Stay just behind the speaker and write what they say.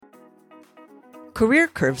Career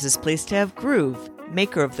Curves is pleased to have Groove,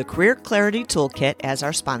 maker of the Career Clarity Toolkit, as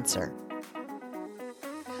our sponsor.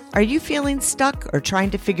 Are you feeling stuck or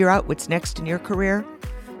trying to figure out what's next in your career?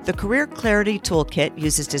 The Career Clarity Toolkit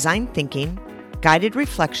uses design thinking, guided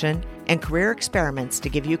reflection, and career experiments to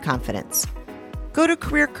give you confidence. Go to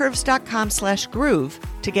careercurves.com/groove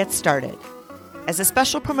to get started. As a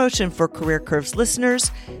special promotion for Career Curves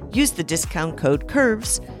listeners, use the discount code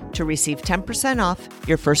CURVES to receive 10% off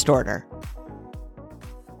your first order.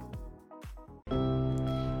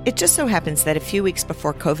 It just so happens that a few weeks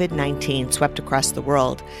before COVID-19 swept across the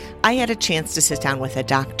world, I had a chance to sit down with a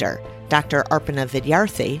doctor, Dr. Arpana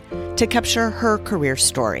Vidyarthi, to capture her career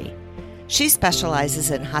story. She specializes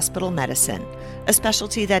in hospital medicine, a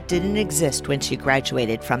specialty that didn't exist when she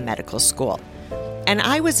graduated from medical school. And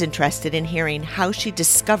I was interested in hearing how she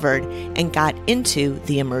discovered and got into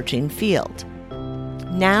the emerging field.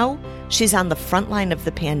 Now, she's on the front line of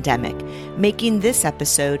the pandemic, making this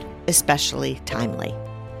episode especially timely.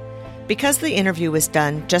 Because the interview was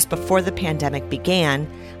done just before the pandemic began,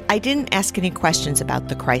 I didn't ask any questions about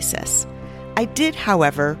the crisis. I did,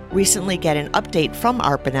 however, recently get an update from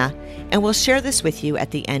Arpana, and will share this with you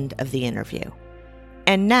at the end of the interview.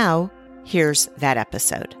 And now, here's that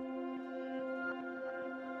episode.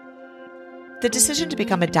 The decision to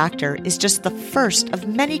become a doctor is just the first of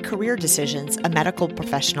many career decisions a medical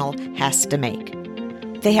professional has to make.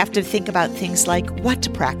 They have to think about things like what to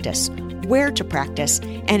practice, where to practice,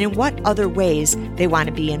 and in what other ways they want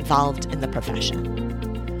to be involved in the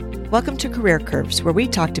profession. Welcome to Career Curves, where we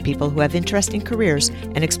talk to people who have interesting careers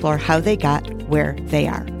and explore how they got where they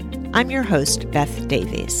are. I'm your host, Beth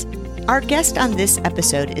Davies. Our guest on this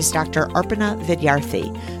episode is Dr. Arpana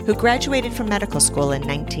Vidyarthi, who graduated from medical school in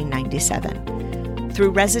 1997.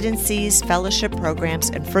 Through residencies, fellowship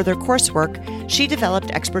programs, and further coursework, she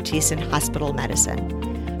developed expertise in hospital medicine.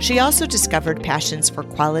 She also discovered passions for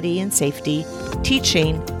quality and safety,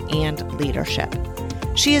 teaching, and leadership.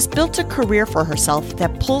 She has built a career for herself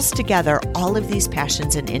that pulls together all of these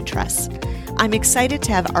passions and interests. I'm excited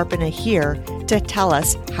to have Arpana here to tell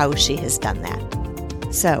us how she has done that.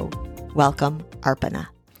 So, welcome, Arpana.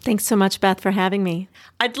 Thanks so much, Beth, for having me.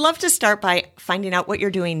 I'd love to start by finding out what you're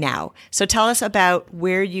doing now. So tell us about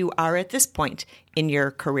where you are at this point in your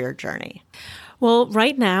career journey. Well,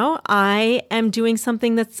 right now, I am doing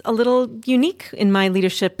something that's a little unique in my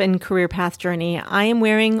leadership and career path journey. I am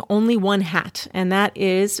wearing only one hat, and that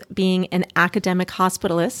is being an academic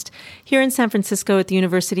hospitalist here in San Francisco at the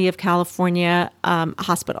University of California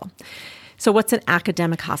Hospital. So what's an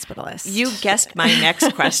academic hospitalist? You guessed my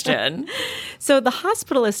next question. So the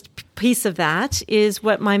hospitalist piece of that is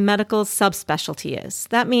what my medical subspecialty is.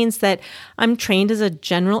 That means that I'm trained as a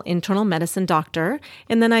general internal medicine doctor,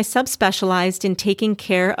 and then I subspecialized in taking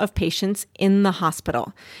care of patients in the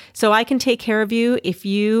hospital. So I can take care of you if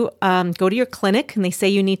you go to your clinic and they say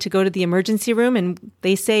you need to go to the emergency room and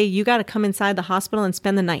they say you got to come inside the hospital and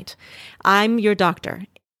spend the night. I'm your doctor.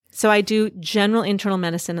 So I do general internal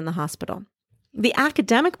medicine in the hospital. The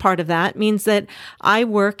academic part of that means that I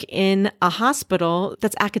work in a hospital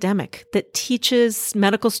that's academic, that teaches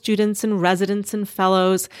medical students and residents and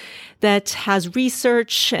fellows, that has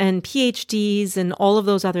research and PhDs and all of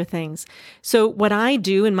those other things. So what I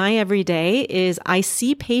do in my everyday is I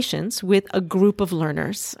see patients with a group of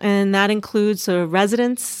learners, and that includes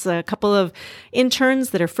residents, a couple of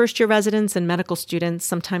interns that are first-year residents and medical students,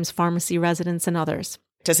 sometimes pharmacy residents and others.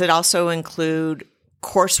 Does it also include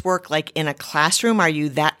coursework like in a classroom? Are you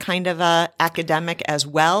that kind of a academic as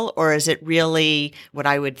well? Or is it really what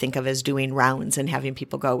I would think of as doing rounds and having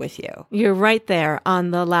people go with you? You're right there on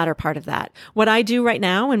the latter part of that. What I do right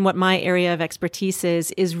now and what my area of expertise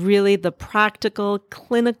is really the practical,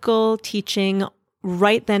 clinical teaching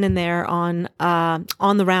right then and there on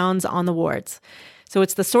the rounds, on the wards. So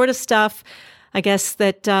it's the sort of stuff I guess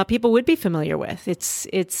that people would be familiar with.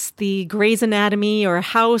 It's the Grey's Anatomy or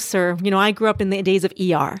House or, I grew up in the days of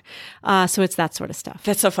ER. So it's that sort of stuff.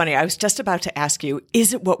 That's so funny. I was just about to ask you,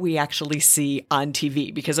 is it what we actually see on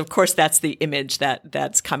TV? Because of course that's the image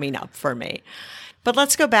that's coming up for me. But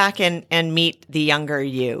let's go back and meet the younger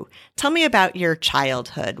you. Tell me about your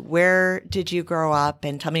childhood. Where did you grow up?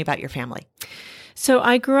 And tell me about your family. So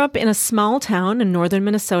I grew up in a small town in northern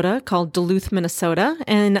Minnesota called Duluth, Minnesota,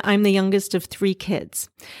 and I'm the youngest of 3 kids.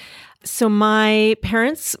 So my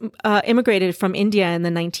parents immigrated from India in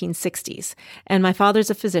the 1960s, and my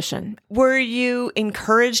father's a physician. Were you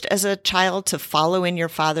encouraged as a child to follow in your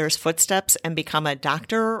father's footsteps and become a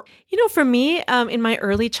doctor? For me, in my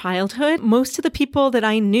early childhood, most of the people that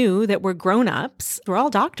I knew that were grown-ups were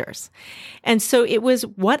all doctors. And so it was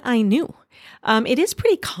what I knew. It is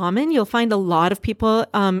pretty common. You'll find a lot of people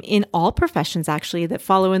in all professions, actually, that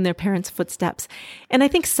follow in their parents' footsteps. And I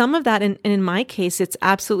think some of that, in my case, it's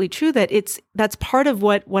absolutely true that that's part of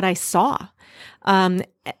what I saw.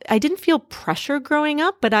 I didn't feel pressure growing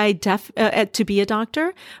up, but to be a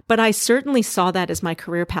doctor, but I certainly saw that as my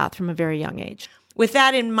career path from a very young age. With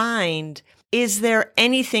that in mind, is there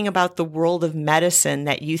anything about the world of medicine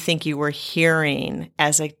that you think you were hearing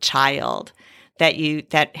as a child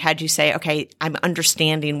that had you say, okay, I'm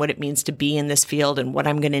understanding what it means to be in this field and what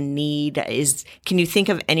I'm going to need? Can you think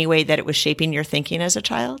of any way that it was shaping your thinking as a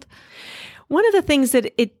child? One of the things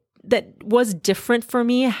that was different for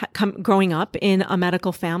me growing up in a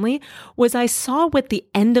medical family was I saw what the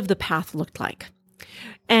end of the path looked like.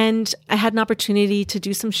 And I had an opportunity to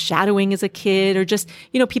do some shadowing as a kid, or just,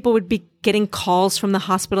 people would be getting calls from the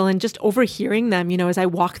hospital and just overhearing them, as I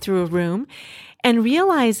walked through a room and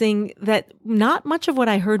realizing that not much of what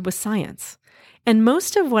I heard was science. And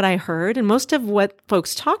most of what I heard and most of what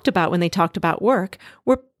folks talked about when they talked about work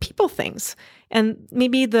were people things. And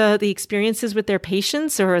maybe the experiences with their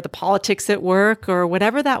patients or the politics at work or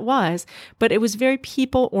whatever that was, but it was very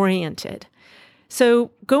people oriented.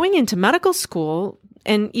 So going into medical school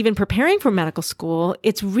and even preparing for medical school,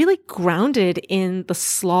 it's really grounded in the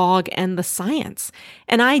slog and the science.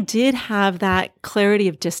 And I did have that clarity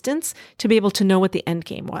of distance to be able to know what the end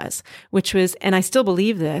game was, which was, and I still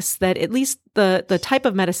believe this, that at least the type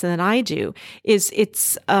of medicine that I do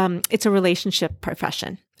it's a relationship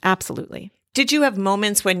profession. Absolutely. Did you have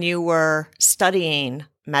moments when you were studying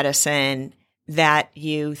medicine that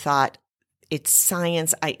you thought, it's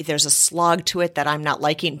science, there's a slog to it that I'm not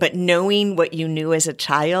liking, but knowing what you knew as a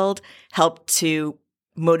child helped to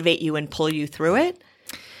motivate you and pull you through it?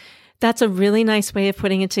 That's a really nice way of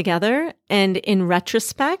putting it together. And in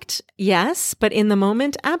retrospect, yes, but in the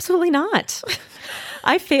moment, absolutely not.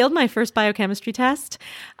 I failed my first biochemistry test.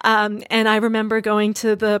 And I remember going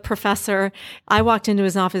to the professor. I walked into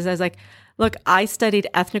his office. I was like, look, I studied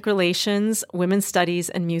ethnic relations, women's studies,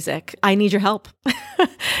 and music. I need your help.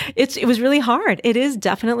 It was really hard. It is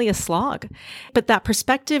definitely a slog. But that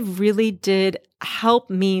perspective really did help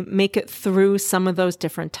me make it through some of those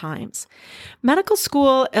different times. Medical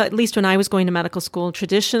school, at least when I was going to medical school,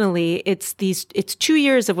 traditionally, it's 2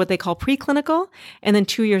 years of what they call preclinical and then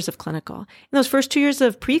 2 years of clinical. And those first 2 years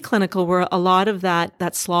of preclinical were a lot of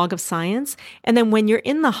that slog of science. And then when you're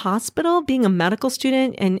in the hospital, being a medical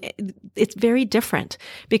student, and it's very different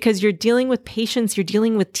because you're dealing with patients, you're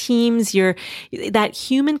dealing with teams, that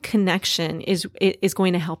human connection is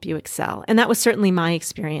going to help you excel. And that was certainly my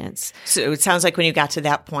experience. So it sounds like when you got to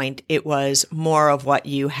that point, it was more of what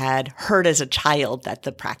you had heard as a child that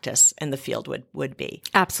the practice and the field would be.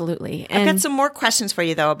 Absolutely. I've got some more questions for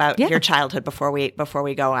you, though, about your childhood before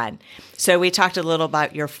we go on. So we talked a little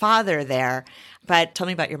about your father there, but tell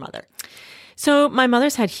me about your mother. So my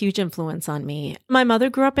mother's had huge influence on me. My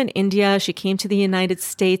mother grew up in India. She came to the United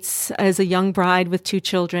States as a young bride with 2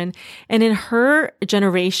 children. And in her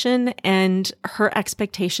generation and her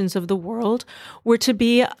expectations of the world were to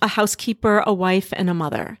be a housekeeper, a wife, and a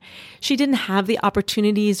mother. She didn't have the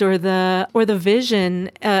opportunities or the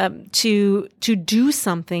vision to do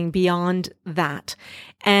something beyond that.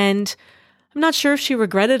 And I'm not sure if she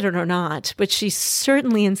regretted it or not, but she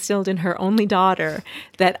certainly instilled in her only daughter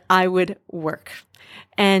that I would work.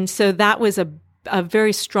 And so that was a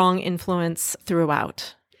very strong influence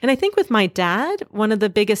throughout. And I think with my dad, one of the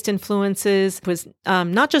biggest influences was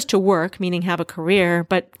not just to work, meaning have a career,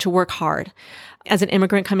 but to work hard. As an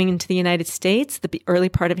immigrant coming into the United States, the early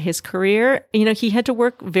part of his career, he had to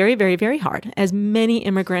work very, very, very hard. As many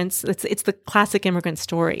immigrants, it's the classic immigrant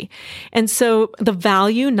story. And so the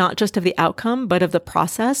value, not just of the outcome, but of the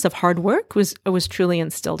process of hard work was truly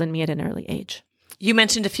instilled in me at an early age. You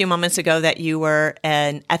mentioned a few moments ago that you were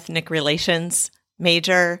an ethnic relations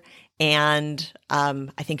major. And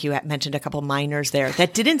I think you mentioned a couple minors there.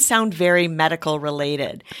 That didn't sound very medical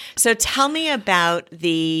related. So tell me about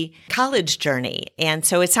the college journey. And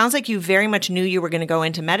so it sounds like you very much knew you were going to go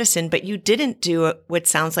into medicine, but you didn't do what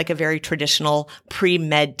sounds like a very traditional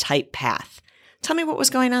pre-med type path. Tell me what was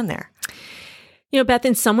going on there. Beth,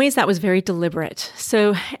 in some ways that was very deliberate.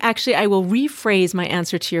 So actually, I will rephrase my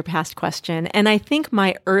answer to your past question. And I think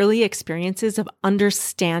my early experiences of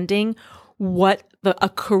understanding what a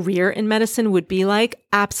career in medicine would be like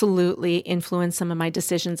absolutely influenced some of my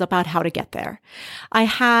decisions about how to get there. I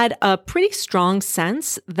had a pretty strong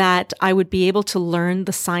sense that I would be able to learn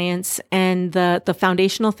the science and the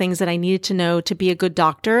foundational things that I needed to know to be a good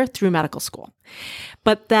doctor through medical school.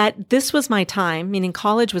 But that this was my time, meaning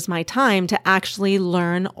college was my time to actually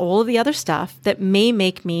learn all of the other stuff that may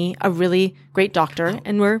make me a really great doctor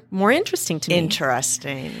and were more interesting to me.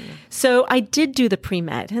 Interesting. So I did do the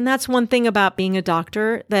pre-med. And that's one thing about being a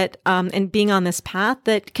doctor that, and being on this path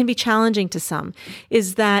that can be challenging to some,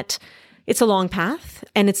 is that it's a long path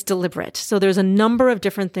and it's deliberate. So there's a number of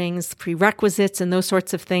different things, prerequisites and those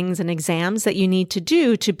sorts of things and exams that you need to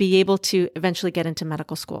do to be able to eventually get into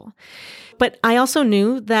medical school. But I also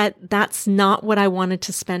knew that that's not what I wanted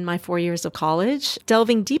to spend my 4 years of college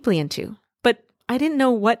delving deeply into. But I didn't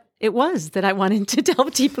know what it was that I wanted to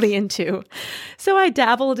delve deeply into. So I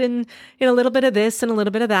dabbled in a little bit of this and a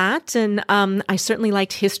little bit of that. And I certainly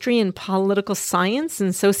liked history and political science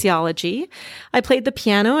and sociology. I played the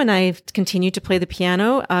piano and I've continued to play the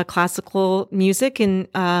piano, classical music,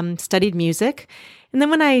 and studied music. And then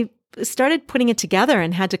when I started putting it together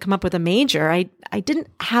and had to come up with a major, I didn't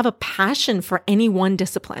have a passion for any one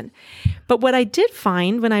discipline. But what I did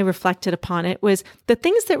find when I reflected upon it was the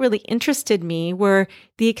things that really interested me were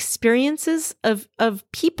the experiences of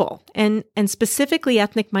people and specifically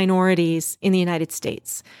ethnic minorities in the United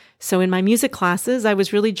States. So in my music classes, I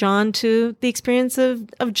was really drawn to the experience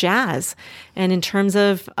of jazz. And in terms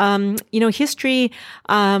of, history,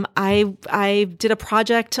 I did a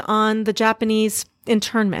project on the Japanese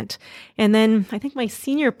internment. And then I think my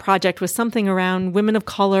senior project was something around women of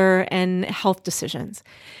color and health decisions.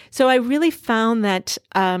 So I really found that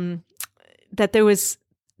that there was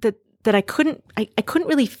that I couldn't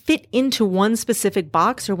really fit into one specific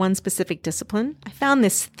box or one specific discipline. I found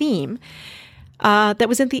this theme that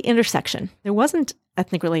was at the intersection. There wasn't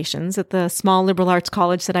ethnic relations at the small liberal arts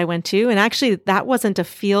college that I went to. And actually that wasn't a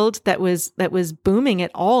field that was booming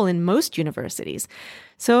at all in most universities.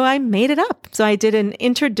 So I made it up. So I did an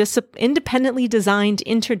independently designed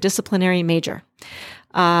interdisciplinary major.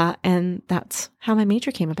 And that's how my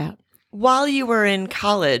major came about. While you were in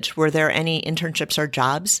college, were there any internships or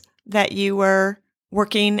jobs that you were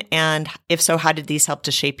working? And if so, how did these help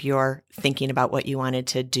to shape your thinking about what you wanted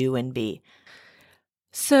to do and be?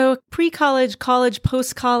 So pre-college, college,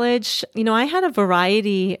 post-college, I had a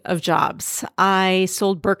variety of jobs. I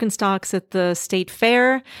sold Birkenstocks at the state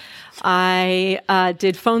fair. I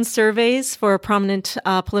did phone surveys for a prominent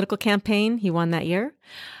political campaign. He won that year.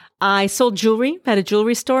 I sold jewelry at a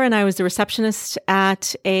jewelry store, and I was the receptionist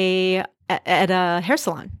at a hair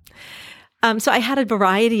salon. So I had a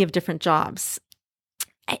variety of different jobs.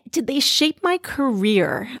 Did they shape my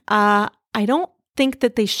career? I don't think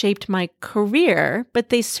that they shaped my career, but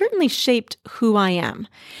they certainly shaped who I am.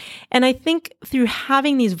 And I think through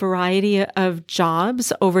having these variety of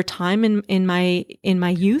jobs over time in my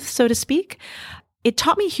youth, so to speak, it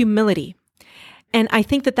taught me humility. And I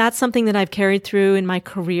think that that's something that I've carried through in my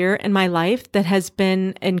career and my life that has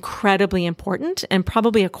been incredibly important and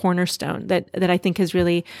probably a cornerstone that I think has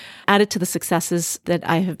really added to the successes that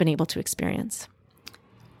I have been able to experience.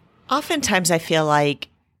 Oftentimes I feel like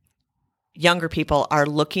younger people are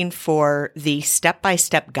looking for the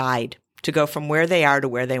step-by-step guide to go from where they are to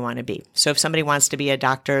where they want to be. So if somebody wants to be a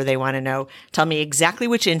doctor, they want to know, tell me exactly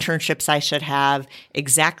which internships I should have,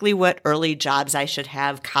 exactly what early jobs I should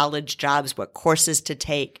have, college jobs, what courses to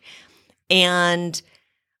take. And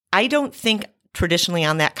I don't think traditionally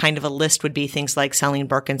on that kind of a list would be things like selling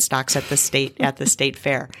Birkenstocks at the state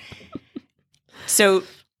fair. So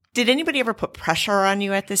did anybody ever put pressure on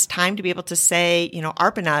you at this time to be able to say,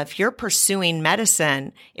 Arpana, if you're pursuing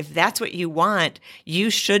medicine, if that's what you want, you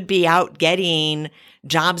should be out getting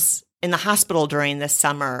jobs in the hospital during the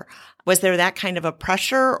summer? Was there that kind of a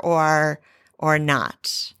pressure or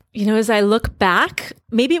not? As I look back,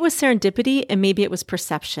 maybe it was serendipity and maybe it was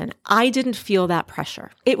perception. I didn't feel that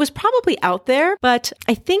pressure. It was probably out there, but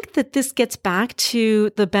I think that this gets back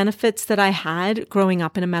to the benefits that I had growing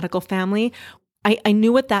up in a medical family. I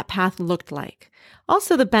knew what that path looked like.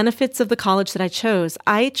 Also, the benefits of the college that I chose.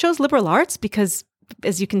 I chose liberal arts because,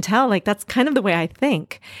 as you can tell, that's kind of the way I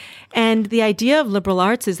think. And the idea of liberal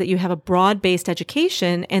arts is that you have a broad-based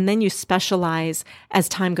education and then you specialize as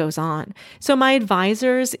time goes on. So my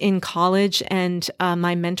advisors in college and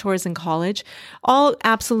my mentors in college all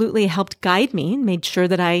absolutely helped guide me and made sure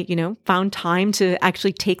that I, found time to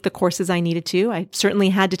actually take the courses I needed to. I certainly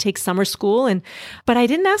had to take summer school, but I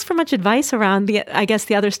didn't ask for much advice around the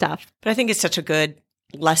other stuff. But I think it's such a good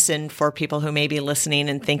lesson for people who may be listening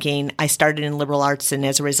and thinking, I started in liberal arts and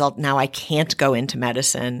as a result, now I can't go into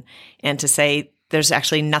medicine. And to say, there's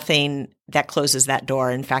actually nothing that closes that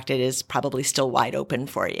door. In fact, it is probably still wide open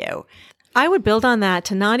for you. I would build on that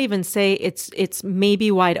to not even say it's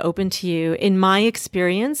maybe wide open to you. In my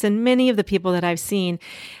experience and many of the people that I've seen,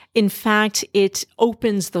 in fact, it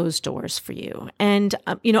opens those doors for you. And,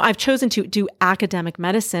 I've chosen to do academic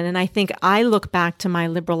medicine. And I think I look back to my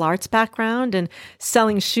liberal arts background and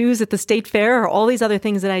selling shoes at the state fair or all these other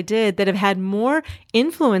things that I did that have had more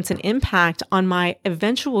influence and impact on my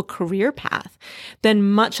eventual career path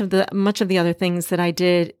than much of the other things that I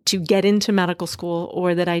did to get into medical school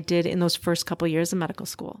or that I did in those first couple of years of medical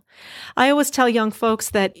school. I always tell young folks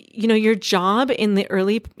that, your job in your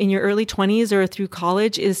early 20s or through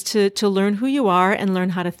college is to learn who you are and learn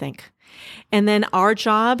how to think. And then our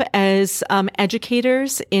job as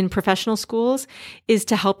educators in professional schools is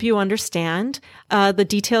to help you understand the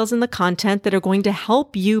details and the content that are going to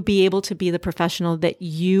help you be able to be the professional that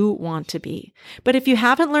you want to be. But if you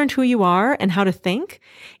haven't learned who you are and how to think,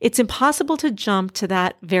 it's impossible to jump to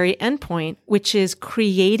that very endpoint, which is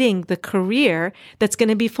creating the career that's going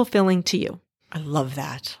to be fulfilling to you. I love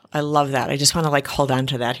that. I just want to hold on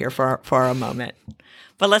to that here for a moment.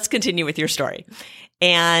 But let's continue with your story.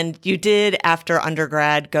 And you did, after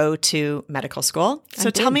undergrad, go to medical school. So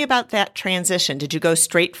tell me about that transition. Did you go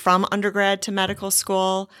straight from undergrad to medical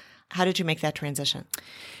school? How did you make that transition?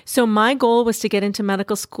 So my goal was to get into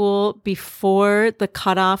medical school before the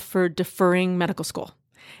cutoff for deferring medical school.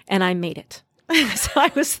 And I made it. So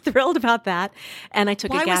I was thrilled about that. And I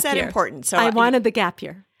took a gap year. Why was that important? So I wanted the gap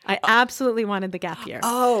year. I absolutely wanted the gap year.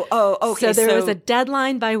 Okay. So there was a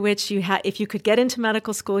deadline by which if you could get into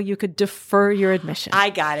medical school, you could defer your admission. I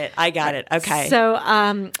got it. Okay. So,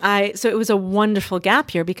 so it was a wonderful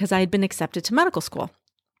gap year because I had been accepted to medical school,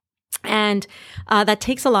 and that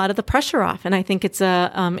takes a lot of the pressure off. And I think it's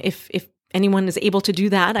if anyone is able to do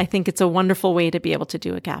that, I think it's a wonderful way to be able to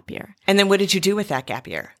do a gap year. And then what did you do with that gap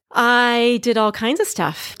year? I did all kinds of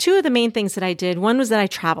stuff. Two of the main things that I did, one was that I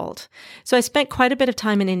traveled. So I spent quite a bit of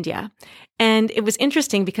time in India. And it was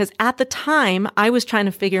interesting because at the time I was trying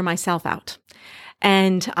to figure myself out.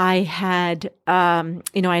 And I had,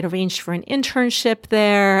 I'd arranged for an internship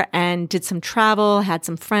there and did some travel, had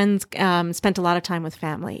some friends, spent a lot of time with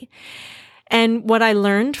family. And what I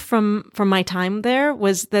learned from my time there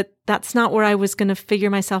was that that's not where I was going to figure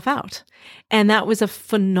myself out. And that was a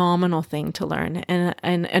phenomenal thing to learn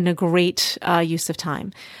and a great use of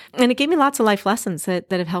time. And it gave me lots of life lessons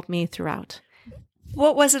that have helped me throughout.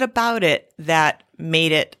 What was it about it that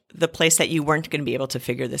made it the place that you weren't going to be able to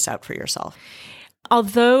figure this out for yourself?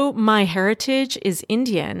 Although my heritage is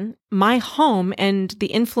Indian, my home and the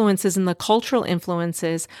influences and the cultural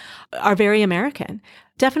influences are very American.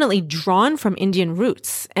 Definitely drawn from Indian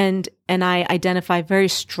roots, and I identify very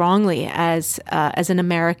strongly as an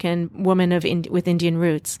American woman with Indian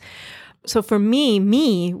roots. So for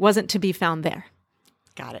me wasn't to be found there.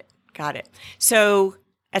 Got it. So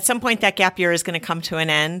at some point, that gap year is going to come to an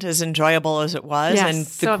end, as enjoyable as it was, yes, and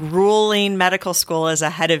the grueling medical school is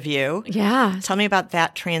ahead of you. Yeah. Tell me about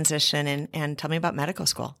that transition and tell me about medical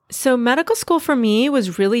school. So medical school for me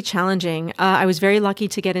was really challenging. I was very lucky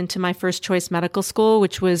to get into my first choice medical school,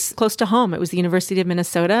 which was close to home. It was the University of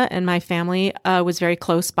Minnesota, and my family was very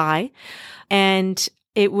close by. And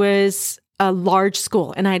it was a large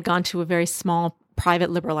school, and I had gone to a very small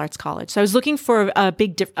private liberal arts college. So I was looking for a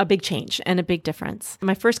big change and a big difference.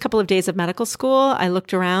 My first couple of days of medical school, I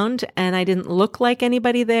looked around and I didn't look like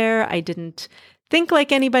anybody there. I didn't think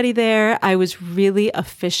like anybody there. I was really a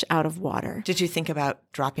fish out of water. Did you think about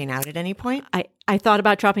dropping out at any point? I thought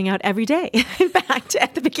about dropping out every day, in fact,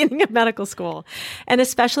 at the beginning of medical school. And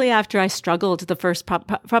especially after I struggled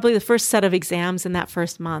probably the first set of exams in that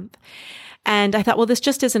first month. And I thought, well, this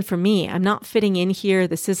just isn't for me. I'm not fitting in here.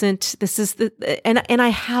 And I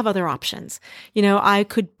have other options. I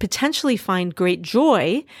could potentially find great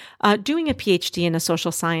joy doing a PhD in a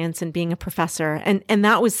social science and being a professor. And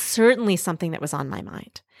that was certainly something that was on my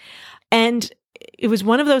mind. And it was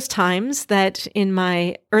one of those times that in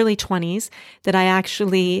my early 20s that I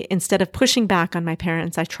actually, instead of pushing back on my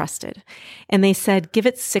parents, I trusted. And they said, give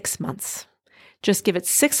it 6 months. Just give it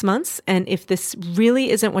 6 months. And if this really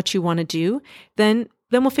isn't what you want to do, then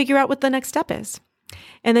we'll figure out what the next step is.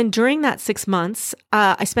 And then during that 6 months,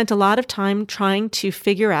 I spent a lot of time trying to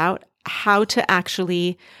figure out how to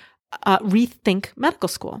actually rethink medical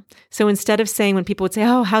school. So instead of saying, when people would say,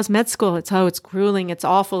 oh, how's med school? It's grueling, it's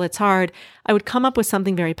awful, it's hard, I would come up with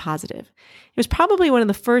something very positive. It was probably one of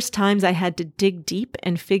the first times I had to dig deep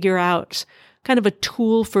and figure out kind of a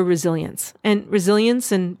tool for resilience. And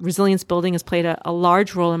resilience building has played a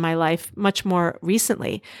large role in my life much more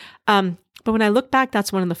recently. But when I look back,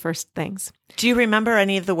 that's one of the first things. Do you remember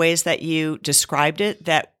any of the ways that you described it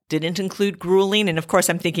that didn't include grueling? And of course,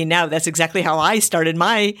 I'm thinking now that's exactly how I started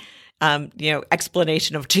my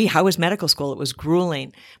explanation of, gee, how was medical school? It was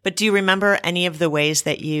grueling. But do you remember any of the ways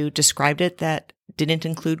that you described it that didn't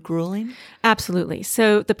include grueling? Absolutely.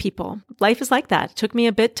 So the people, life is like that. It took me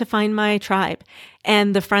a bit to find my tribe.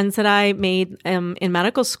 And the friends that I made in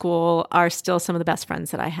medical school are still some of the best friends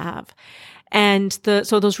that I have. And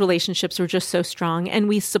so those relationships were just so strong, and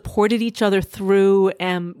we supported each other through,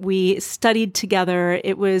 and we studied together.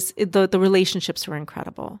 The relationships were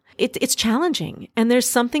incredible. It's challenging, and there's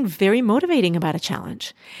something very motivating about a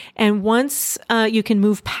challenge. And once you can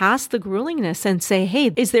move past the gruelingness and say,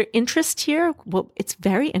 hey, is there interest here? Well, it's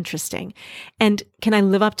very interesting. And can I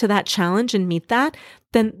live up to that challenge and meet that?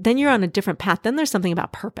 Then you're on a different path. Then there's something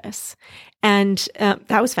about purpose. And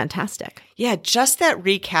that was fantastic. Yeah, just that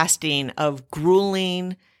recasting of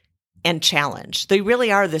grueling and challenge. They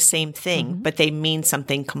really are the same thing, but they mean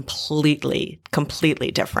something completely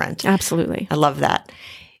different. Absolutely. I love that.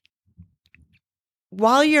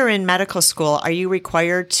 While you're in medical school, are you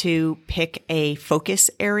required to pick a focus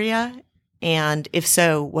area? And if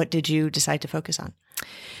so, what did you decide to focus on?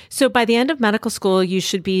 So by the end of medical school, you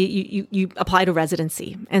apply to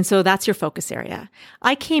residency. And so that's your focus area.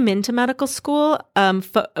 I came into medical school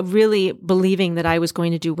really believing that I was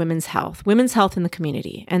going to do women's health in the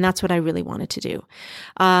community. And that's what I really wanted to do.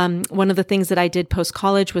 One of the things that I did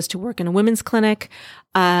post-college was to work in a women's clinic.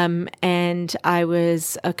 And I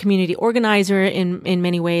was a community organizer in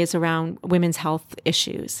many ways around women's health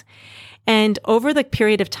issues. And over the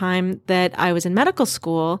period of time that I was in medical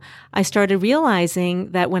school, I started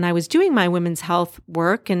realizing that when I was doing my women's health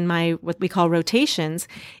work and my what we call rotations,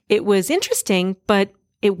 it was interesting, but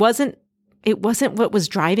it wasn't what was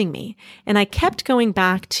driving me. And I kept going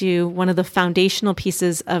back to one of the foundational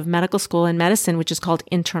pieces of medical school and medicine, which is called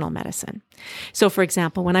internal medicine. So for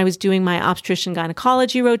example, when I was doing my obstetrician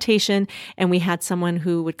gynecology rotation and we had someone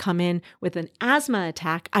who would come in with an asthma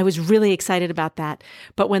attack, I was really excited about that.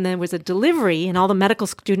 But when there was a delivery and all the medical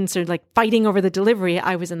students are like fighting over the delivery,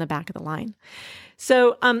 I was in the back of the line.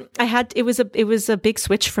 So it was a big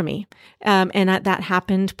switch for me, and that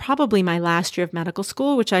happened probably my last year of medical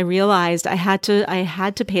school, which I realized I had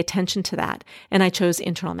to pay attention to that, and I chose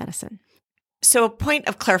internal medicine. So a point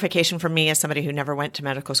of clarification for me as somebody who never went to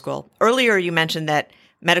medical school. Earlier, you mentioned that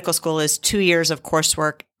medical school is 2 years of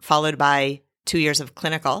coursework followed by 2 years of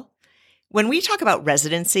clinical. When we talk about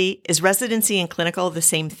residency, is residency and clinical the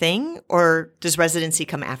same thing, or does residency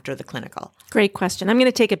come after the clinical? Great question. I'm going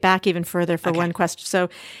to take it back even further for one question. So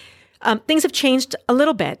things have changed a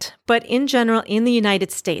little bit, but in general, in the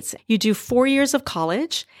United States, you do 4 years of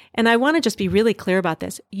college. And I want to just be really clear about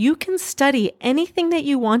this. You can study anything that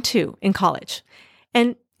you want to in college.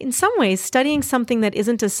 And in some ways, studying something that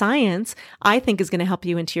isn't a science, I think is going to help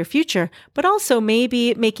you into your future, but also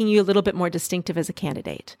maybe making you a little bit more distinctive as a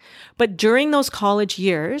candidate. But during those college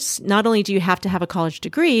years, not only do you have to have a college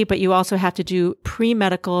degree, but you also have to do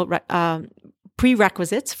pre-medical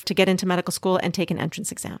prerequisites to get into medical school and take an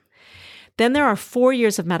entrance exam. Then there are 4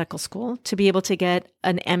 years of medical school to be able to get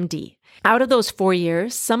an MD. Out of those 4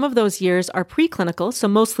 years, some of those years are preclinical, so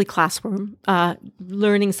mostly classroom,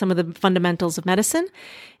 learning some of the fundamentals of medicine.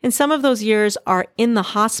 And some of those years are in the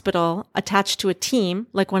hospital attached to a team,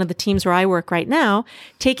 like one of the teams where I work right now,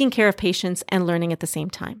 taking care of patients and learning at the same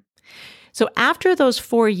time. So after those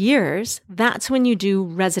 4 years, that's when you do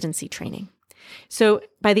residency training. So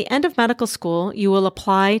by the end of medical school, you will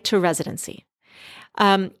apply to residency.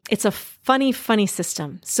 It's a funny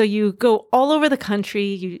system. So you go all over the country.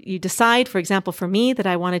 You decide, for example, for me, that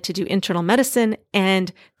I wanted to do internal medicine,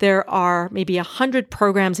 and there are maybe 100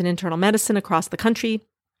 programs in internal medicine across the country,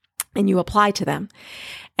 and you apply to them,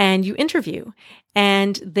 and you interview,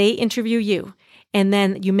 and they interview you, and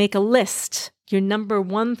then you make a list. Your number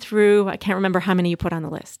 1 through, I can't remember how many you put on the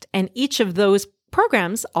list, and each of those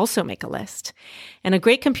programs also make a list. And a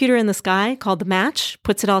great computer in the sky called The Match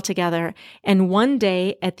puts it all together. And one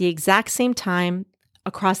day at the exact same time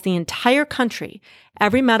across the entire country,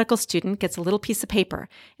 every medical student gets a little piece of paper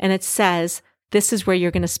and it says, this is where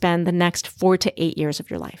you're going to spend the next 4 to 8 years of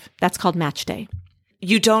your life. That's called Match Day.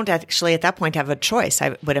 You don't actually at that point have a choice,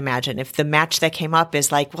 I would imagine. If the match that came up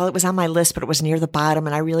is like, well, it was on my list, but it was near the bottom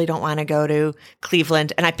and I really don't want to go to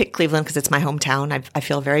Cleveland. And I picked Cleveland because it's my hometown. I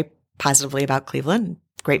feel very positively about Cleveland.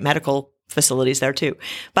 Great medical facilities there too.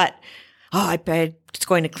 But it's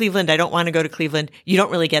going to Cleveland. I don't want to go to Cleveland. You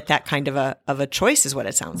don't really get that kind of a choice is what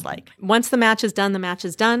it sounds like. Once the match is done, the match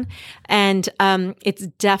is done. And it's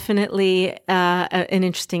definitely an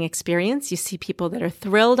interesting experience. You see people that are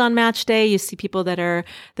thrilled on match day. You see people that are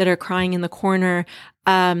crying in the corner.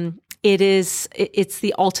 It's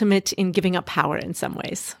the ultimate in giving up power in some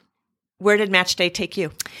ways. Where did match day take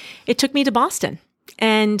you? It took me to Boston.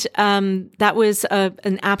 And that was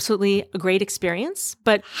an absolutely great experience.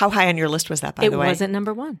 But how high on your list was that, by the way? It wasn't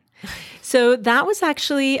number one. So that was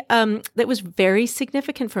actually, that was very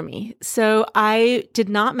significant for me. So I did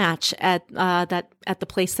not match at the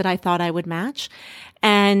place that I thought I would match.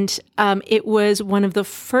 And it was one of the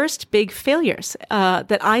first big failures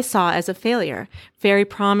that I saw as a failure. Very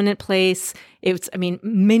prominent place.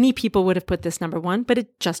 Many people would have put this number one, but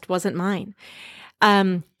it just wasn't mine.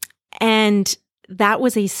 And that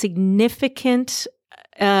was a significant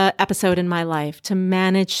episode in my life to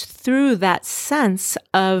manage through that sense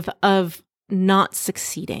of not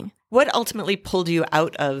succeeding. What ultimately pulled you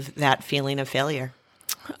out of that feeling of failure?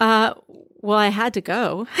 Well, I had to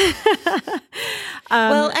go.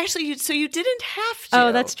 Well, actually, you didn't have to.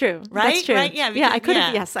 Oh, that's true. Right? That's true. Right? Yeah. I could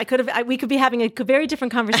have. Yes, I could have. We could be having a very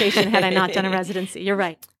different conversation had I not done a residency. You're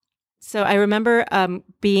right. So I remember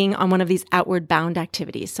being on one of these outward bound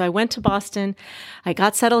activities. So I went to Boston, I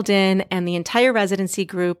got settled in, and the entire residency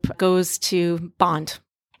group goes to Bond.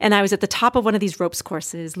 And I was at the top of one of these ropes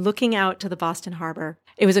courses looking out to the Boston Harbor.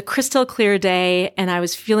 It was a crystal clear day, and I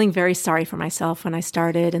was feeling very sorry for myself when I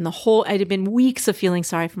started. And it had been weeks of feeling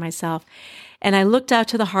sorry for myself. And I looked out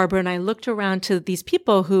to the harbor, and I looked around to these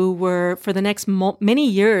people who were, for the next many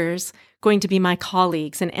years, going to be my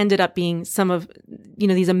colleagues and ended up being some of,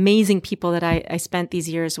 these amazing people that I spent these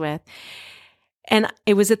years with. And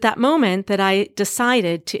it was at that moment that I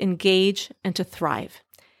decided to engage and to thrive.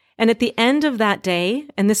 And at the end of that day,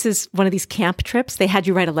 and this is one of these camp trips, they had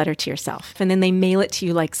you write a letter to yourself and then they mail it to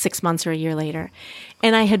you like 6 months or a year later.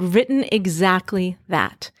 And I had written exactly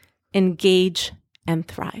that: engage and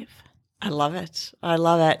thrive. I love it. I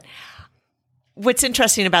love it. What's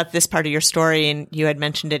interesting about this part of your story, and you had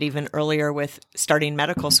mentioned it even earlier with starting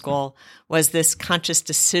medical school, was this conscious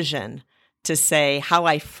decision to say how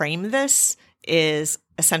I frame this is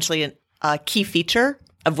essentially a key feature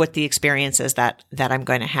of what the experience is that I'm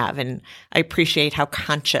going to have. And I appreciate how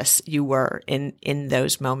conscious you were in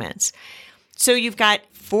those moments. So you've got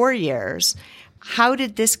 4 years. How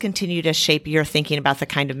did this continue to shape your thinking about the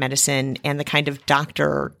kind of medicine and the kind of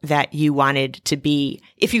doctor that you wanted to be,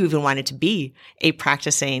 if you even wanted to be a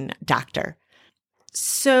practicing doctor?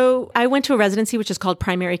 So I went to a residency which is called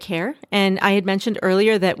primary care. And I had mentioned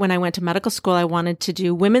earlier that when I went to medical school, I wanted to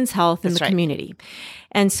do women's health in the community.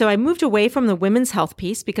 And so I moved away from the women's health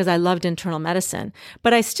piece because I loved internal medicine.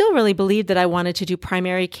 But I still really believed that I wanted to do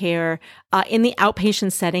primary care in the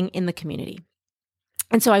outpatient setting in the community.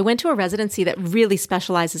 And so I went to a residency that really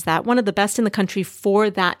specializes that, one of the best in the country for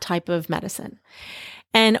that type of medicine.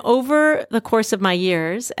 And over the course of my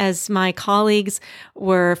years, as my colleagues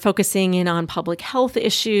were focusing in on public health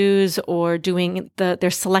issues or doing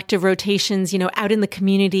their selective rotations, out in the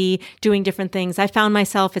community, doing different things, I found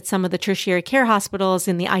myself at some of the tertiary care hospitals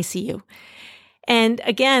in the ICU. And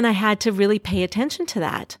again, I had to really pay attention to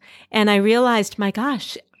that. And I realized, my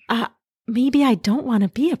gosh, maybe I don't want to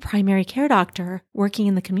be a primary care doctor working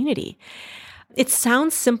in the community. It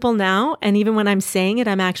sounds simple now, and even when I'm saying it,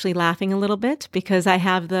 I'm actually laughing a little bit because I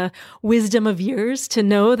have the wisdom of years to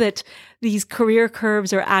know that these career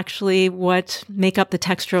curves are actually what make up the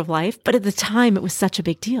texture of life. But at the time, it was such a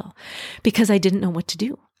big deal because I didn't know what to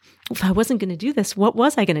do. If I wasn't going to do this, what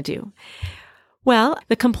was I going to do? Well,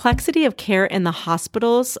 the complexity of care in the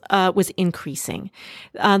hospitals was increasing.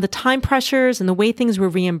 The time pressures and the way things were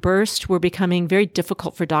reimbursed were becoming very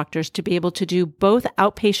difficult for doctors to be able to do both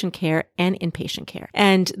outpatient care and inpatient care.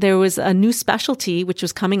 And there was a new specialty which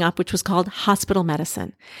was coming up, which was called hospital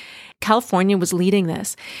medicine. California was leading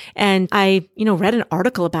this. And I, read an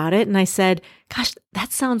article about it and I said, gosh,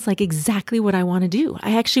 that sounds like exactly what I want to do.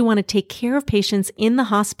 I actually want to take care of patients in the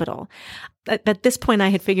hospital. At this point, I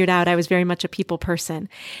had figured out I was very much a people person.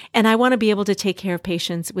 And I want to be able to take care of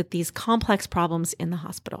patients with these complex problems in the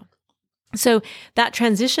hospital. So that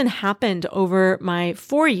transition happened over my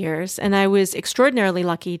 4 years, and I was extraordinarily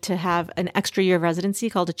lucky to have an extra year of residency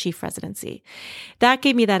called a chief residency. That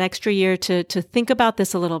gave me that extra year to think about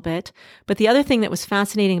this a little bit. But the other thing that was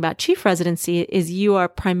fascinating about chief residency is you are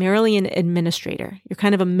primarily an administrator. You're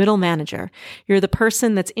kind of a middle manager. You're the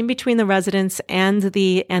person that's in between the residents and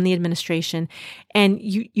the administration, and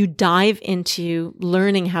you dive into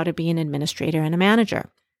learning how to be an administrator and a manager.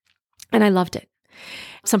 And I loved it.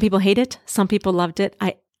 Some people hate it. Some people loved it.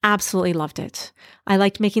 absolutely loved it. I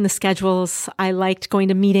liked making the schedules. I liked going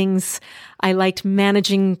to meetings. I liked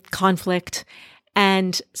managing conflict.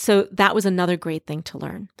 And so that was another great thing to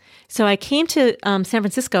learn. So I came to San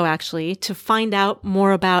Francisco actually to find out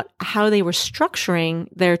more about how they were structuring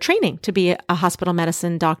their training to be a hospital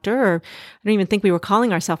medicine doctor, or I don't even think we were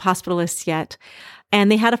calling ourselves hospitalists yet.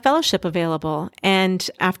 And they had a fellowship available. And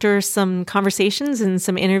after some conversations and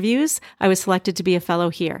some interviews, I was selected to be a fellow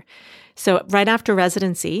here. So right after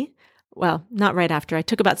residency, well, not right after, I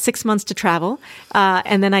took about 6 months to travel.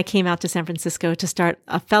 And then I came out to San Francisco to start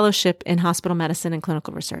a fellowship in hospital medicine and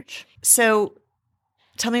clinical research. So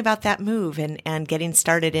tell me about that move and getting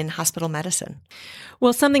started in hospital medicine.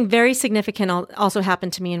 Well, something very significant also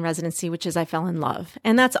happened to me in residency, which is I fell in love.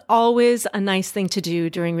 And that's always a nice thing to do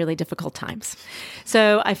during really difficult times.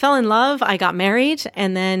 So I fell in love, I got married,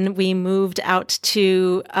 and then we moved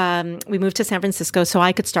to San Francisco so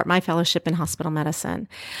I could start my fellowship in hospital medicine.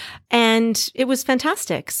 And it was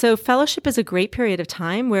fantastic. So fellowship is a great period of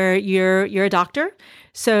time where you're a doctor.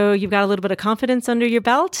 So you've got a little bit of confidence under your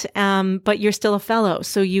belt, but you're still a fellow.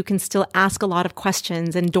 So you can still ask a lot of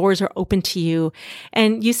questions and doors are open to you.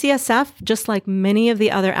 And UCSF, just like many of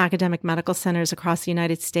the other academic medical centers across the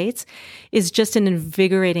United States, is just an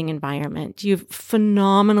invigorating environment. You have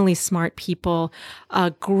phenomenally smart people,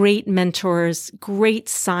 great mentors, great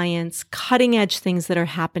science, cutting edge things that are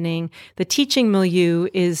happening. The teaching milieu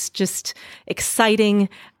is just exciting.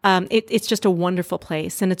 It's just a wonderful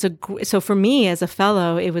place. And so for me as a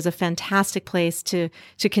fellow, it was a fantastic place to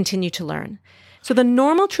continue to learn. So the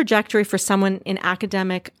normal trajectory for someone in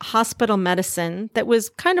academic hospital medicine that was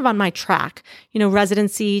kind of on my track,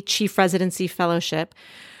 residency, chief residency fellowship,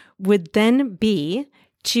 would then be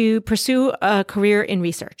to pursue a career in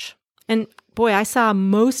research. And boy, I saw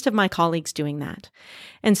most of my colleagues doing that.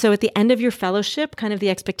 And so at the end of your fellowship, kind of the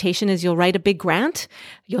expectation is you'll write a big grant,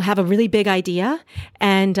 you'll have a really big idea,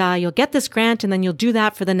 and you'll get this grant, and then you'll do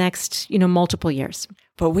that for the next, multiple years.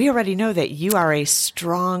 But we already know that you are a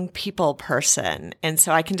strong people person. And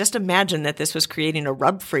so I can just imagine that this was creating a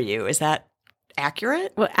rub for you. Is that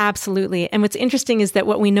accurate? Well, absolutely. And what's interesting is that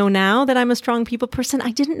what we know now that I'm a strong people person,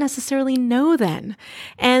 I didn't necessarily know then.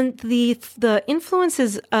 And the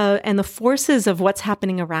influences and the forces of what's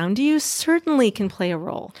happening around you certainly can play a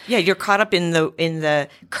role. Yeah, you're caught up in the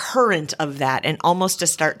current of that and almost to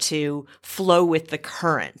start to flow with the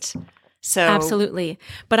current. So absolutely.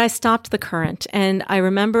 But I stopped the current. And I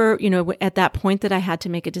remember, at that point that I had to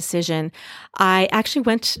make a decision, I actually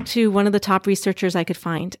went to one of the top researchers I could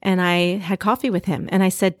find and I had coffee with him. And I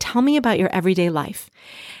said, tell me about your everyday life.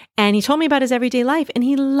 And he told me about his everyday life and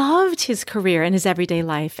he loved his career and his everyday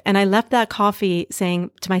life. And I left that coffee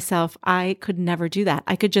saying to myself, I could never do that.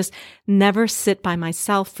 I could just never sit by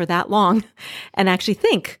myself for that long and actually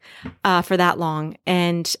think for that long.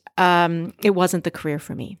 And it wasn't the career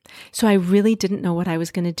for me. So I really didn't know what I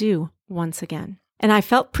was going to do once again. And I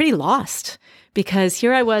felt pretty lost because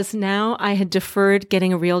here I was now, I had deferred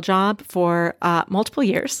getting a real job for multiple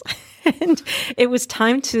years. And it was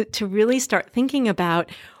time to really start thinking about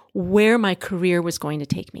where my career was going to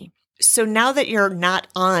take me. So now that you're not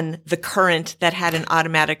on the current that had an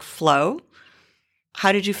automatic flow,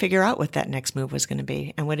 how did you figure out what that next move was going to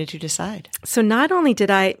be? And what did you decide? So not only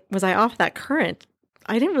was I off that current,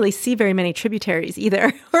 I didn't really see very many tributaries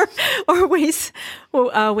either or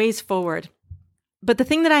ways forward. But the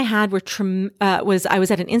thing that I had was I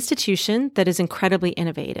was at an institution that is incredibly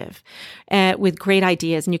innovative with great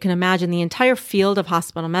ideas. And you can imagine the entire field of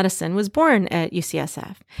hospital medicine was born at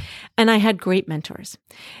UCSF. And I had great mentors.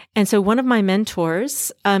 And so one of my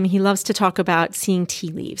mentors, he loves to talk about seeing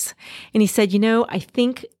tea leaves. And he said, I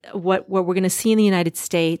think what we're going to see in the United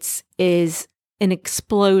States is an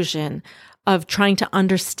explosion of trying to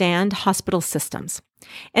understand hospital systems.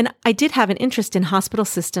 And I did have an interest in hospital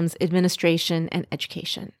systems administration and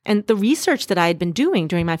education. And the research that I had been doing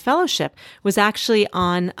during my fellowship was actually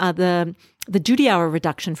on the duty hour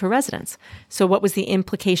reduction for residents. So what was the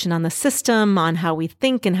implication on the system, on how we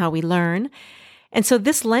think and how we learn? And so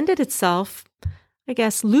this lended itself, I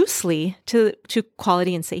guess, loosely to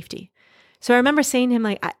quality and safety. So I remember saying to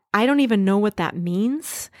him, I don't even know what that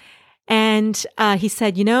means. And he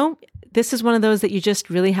said, this is one of those that you just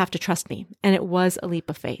really have to trust me. And it was a leap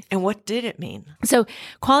of faith. And what did it mean? So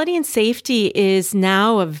quality and safety is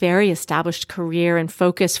now a very established career and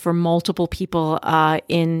focus for multiple people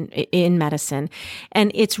in medicine.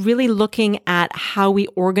 And it's really looking at how we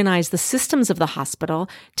organize the systems of the hospital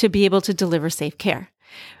to be able to deliver safe care.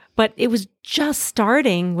 But it was just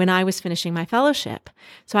starting when I was finishing my fellowship.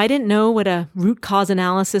 So I didn't know what a root cause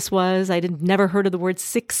analysis was. Never heard of the word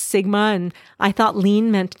Six Sigma. And I thought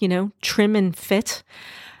lean meant, trim and fit.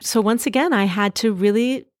 So once again, I had to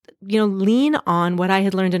really, lean on what I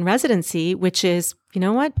had learned in residency, which is, you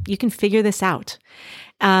know what, you can figure this out.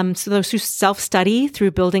 So those who self-study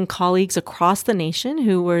through building colleagues across the nation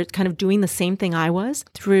who were kind of doing the same thing I was,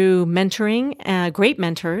 through mentoring, great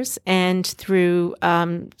mentors, and through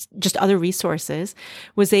just other resources,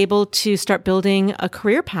 was able to start building a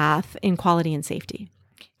career path in quality and safety.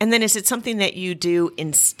 And then is it something that you do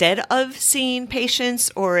instead of seeing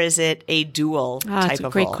patients, or is it a dual type of role? That's a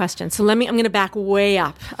great question. So I'm going to back way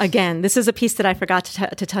up. Again, this is a piece that I forgot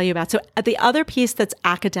to tell you about. So the other piece that's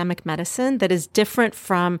academic medicine that is different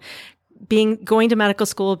from going to medical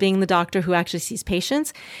school, being the doctor who actually sees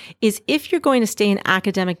patients, is if you're going to stay in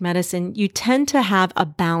academic medicine, you tend to have a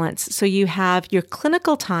balance. So you have your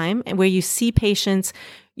clinical time where you see patients,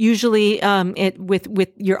 usually with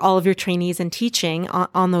all of your trainees and teaching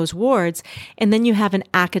on those wards, and then you have an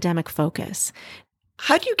academic focus.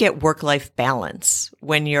 How do you get work-life balance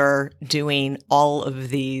when you're doing all of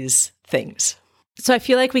these things? So I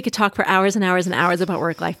feel like we could talk for hours and hours and hours about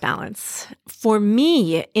work-life balance. For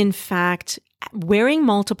me, in fact, wearing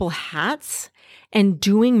multiple hats and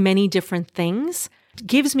doing many different things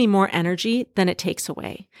gives me more energy than it takes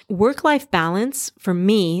away. Work-life balance for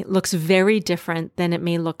me looks very different than it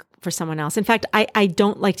may look for someone else. In fact, I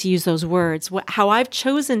don't like to use those words. How I've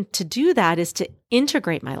chosen to do that is to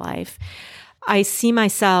integrate my life. I see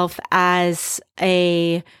myself as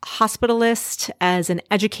a hospitalist, as an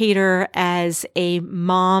educator, as a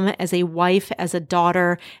mom, as a wife, as a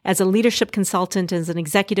daughter, as a leadership consultant, as an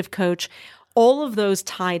executive coach, all of those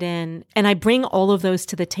tied in. And I bring all of those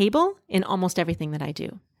to the table in almost everything that I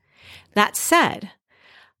do. That said,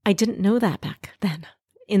 I didn't know that back then.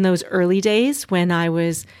 In those early days when I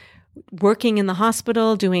was working in the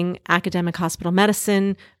hospital, doing academic hospital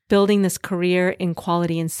medicine, building this career in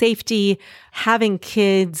quality and safety, having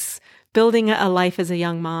kids, building a life as a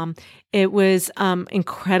young mom, it was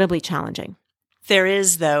incredibly challenging. There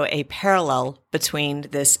is, though, a parallel between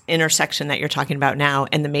this intersection that you're talking about now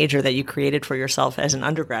and the major that you created for yourself as an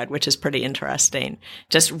undergrad, which is pretty interesting.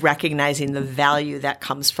 Just recognizing the value that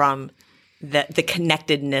comes from the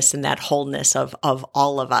connectedness and that wholeness of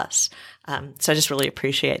all of us. So I just really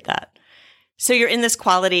appreciate that. So you're in this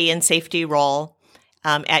quality and safety role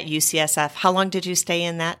at UCSF. How long did you stay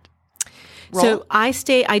in that role? So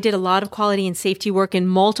I did a lot of quality and safety work in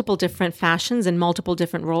multiple different fashions and multiple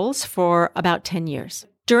different roles for about 10 years.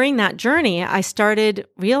 During that journey, I started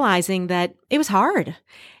realizing that it was hard.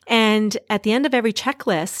 And at the end of every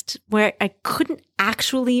checklist where I couldn't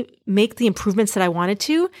actually make the improvements that I wanted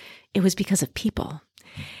to, it was because of people.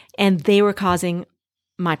 And they were causing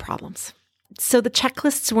my problems. So the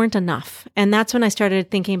checklists weren't enough. And that's when I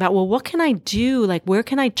started thinking about, well, what can I do? Like, where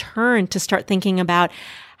can I turn to start thinking about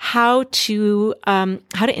how to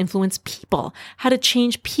influence people, how to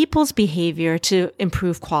change people's behavior to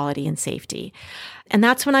improve quality and safety. And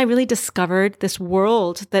that's when I really discovered this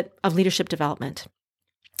world of leadership development.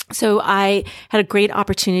 So I had a great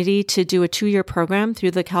opportunity to do a 2-year program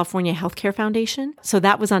through the California Healthcare Foundation. So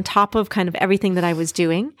that was on top of kind of everything that I was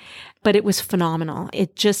doing, but it was phenomenal.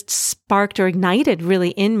 It just sparked or ignited really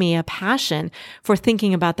in me a passion for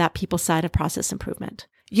thinking about that people side of process improvement.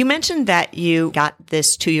 You mentioned that you got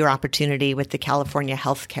this 2-year opportunity with the California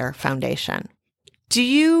Healthcare Foundation. Do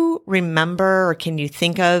you remember, or can you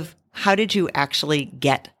think of, how did you actually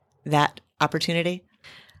get that opportunity?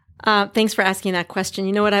 Thanks for asking that question.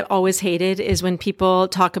 You know what I've always hated is when people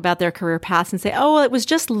talk about their career paths and say, oh, well, it was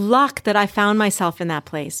just luck that I found myself in that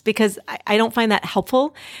place, because I don't find that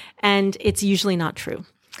helpful, and it's usually not true.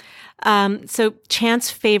 So chance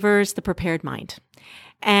favors the prepared mind.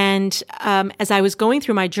 And as I was going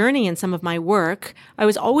through my journey and some of my work, I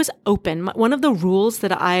was always open. One of the rules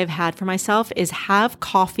that I've had for myself is have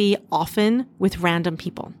coffee often with random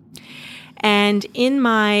people. And in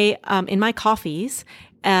my coffees,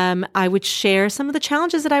 I would share some of the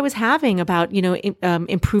challenges that I was having about,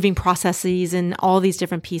 improving processes and all these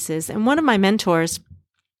different pieces. And one of my mentors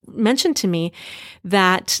mentioned to me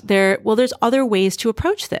that there's other ways to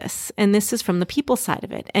approach this. And this is from the people side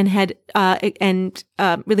of it, and had,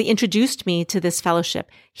 really introduced me to this fellowship.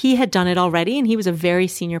 He had done it already, and he was a very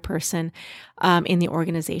senior person, in the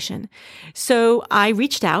organization. So I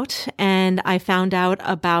reached out and I found out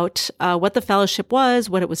about, what the fellowship was,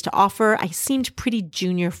 what it was to offer. I seemed pretty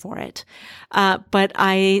junior for it. But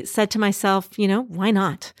I said to myself, why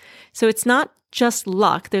not? So it's not just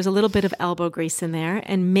luck. There's a little bit of elbow grease in there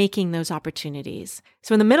and making those opportunities.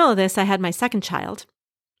 So in the middle of this, I had my second child,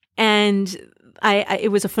 and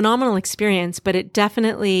it was a phenomenal experience, but it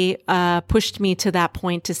definitely pushed me to that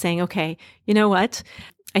point to saying, okay, you know what?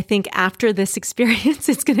 I think after this experience,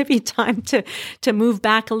 it's going to be time to move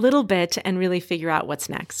back a little bit and really figure out what's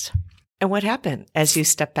next. And what happened as you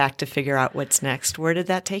stepped back to figure out what's next? Where did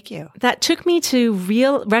that take you? That took me to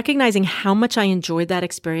recognizing how much I enjoyed that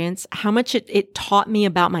experience, how much it taught me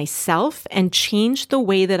about myself and changed the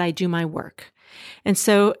way that I do my work. And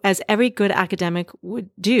so, as every good academic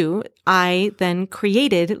would do, I then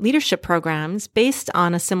created leadership programs based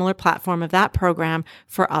on a similar platform of that program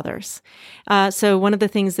for others. So one of the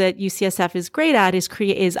things that UCSF is great at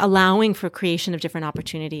is allowing for creation of different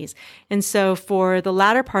opportunities. And so for the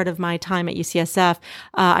latter part of my time at UCSF,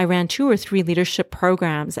 I ran 2 or 3 leadership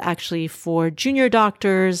programs, actually for junior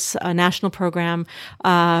doctors, a national program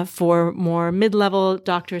for more mid-level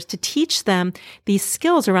doctors, to teach them these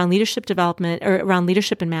skills around leadership development or around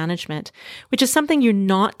leadership and management, which is something you're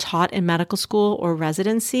not taught in medical school or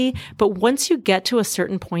residency. But once you get to a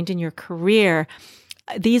certain point in your career,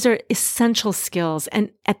 these are essential skills.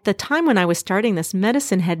 And at the time when I was starting this,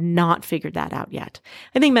 medicine had not figured that out yet.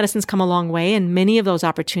 I think medicine's come a long way and many of those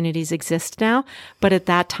opportunities exist now. But at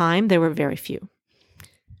that time, there were very few.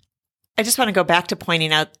 I just want to go back to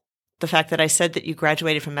pointing out the fact that I said that you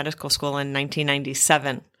graduated from medical school in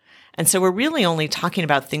 1997. And so we're really only talking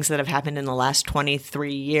about things that have happened in the last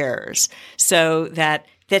 23 years. So that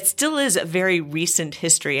still is a very recent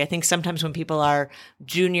history. I think sometimes when people are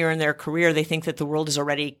junior in their career, they think that the world is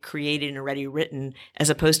already created and already written, as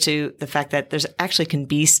opposed to the fact that there's actually can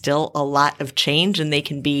be still a lot of change and they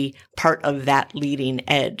can be part of that leading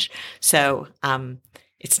edge. So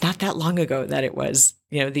it's not that long ago that it was,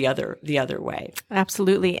 the other way.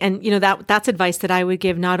 Absolutely. And, that's advice that I would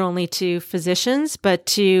give not only to physicians, but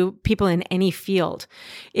to people in any field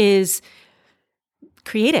is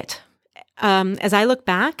create it. As I look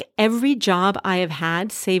back, every job I have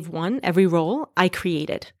had, save one, every role I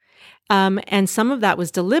created. And some of that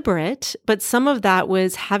was deliberate, but some of that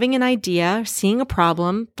was having an idea, seeing a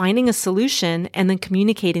problem, finding a solution, and then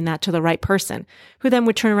communicating that to the right person, who then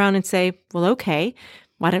would turn around and say, well, okay,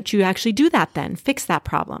 why don't you actually do that then? Fix that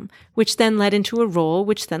problem, which then led into a role,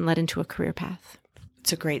 which then led into a career path.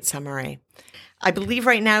 It's a great summary. I believe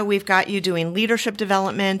right now we've got you doing leadership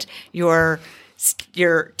development, you're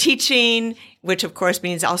teaching, which of course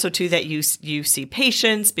means also too that you see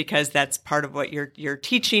patients, because that's part of what your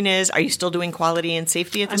teaching is. Are you still doing quality and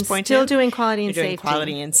safety at this point? I'm still doing quality and You're safety. doing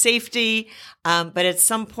quality and safety. But at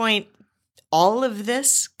some point, all of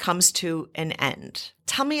this comes to an end.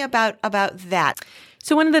 Tell me about that.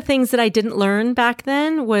 So one of the things that I didn't learn back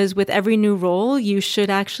then was with every new role, you should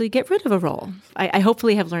actually get rid of a role. I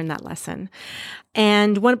hopefully have learned that lesson.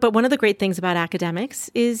 But one of the great things about academics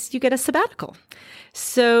is you get a sabbatical.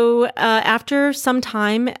 So after some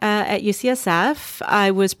time at UCSF, I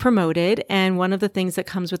was promoted. And one of the things that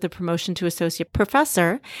comes with the promotion to associate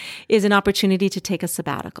professor is an opportunity to take a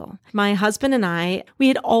sabbatical. My husband and I, we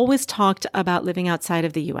had always talked about living outside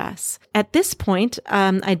of the U.S. At this point,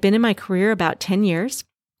 I'd been in my career about 10 years.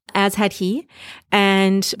 As had he.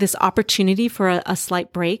 And this opportunity for a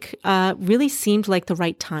slight break really seemed like the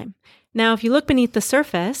right time. Now, if you look beneath the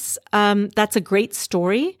surface, that's a great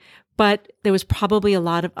story, but there was probably a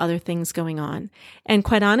lot of other things going on. And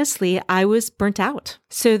quite honestly, I was burnt out.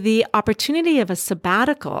 So the opportunity of a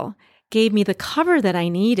sabbatical gave me the cover that I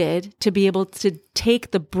needed to be able to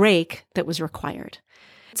take the break that was required.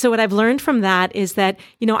 So what I've learned from that is that,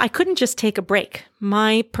 I couldn't just take a break.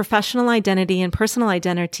 My professional identity and personal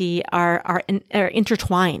identity are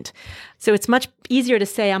intertwined. So it's much easier to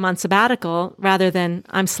say I'm on sabbatical rather than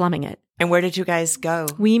I'm slumming it. And where did you guys go?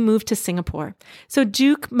 We moved to Singapore. So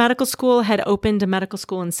Duke Medical School had opened a medical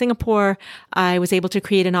school in Singapore. I was able to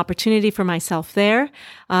create an opportunity for myself there.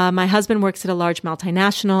 My husband works at a large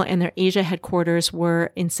multinational and their Asia headquarters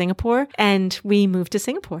were in Singapore, and we moved to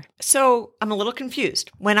Singapore. So I'm a little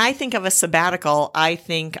confused. When I think of a sabbatical, I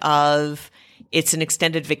think of it's an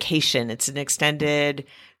extended vacation. It's an extended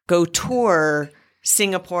go tour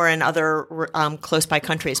Singapore and other close by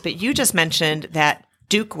countries. But you just mentioned that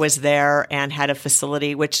Duke was there and had a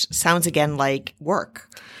facility, which sounds again like work.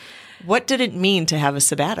 What did it mean to have a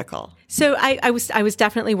sabbatical? So I was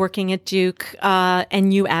definitely working at Duke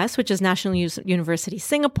NUS, which is National University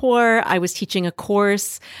Singapore. I was teaching a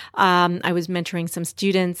course. I was mentoring some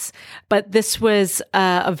students, but this was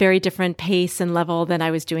a very different pace and level than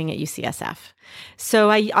I was doing at UCSF. So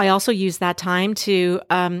I also used that time to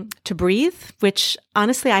breathe, which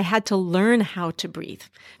honestly I had to learn how to breathe.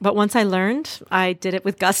 But once I learned, I did it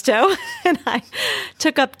with gusto, and I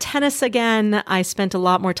took up tennis again. I spent a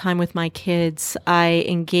lot more time with my kids. I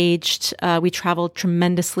engaged. We traveled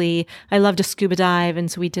tremendously. I love to scuba dive, and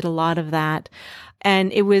so we did a lot of that.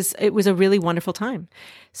 And it was a really wonderful time.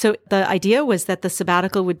 So the idea was that the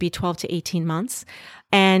sabbatical would be 12 to 18 months,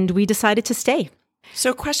 and we decided to stay.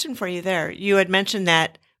 So question for you there. You had mentioned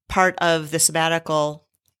that part of the sabbatical,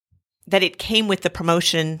 that it came with the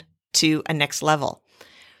promotion to a next level.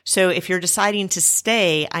 So if you're deciding to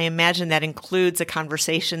stay, I imagine that includes a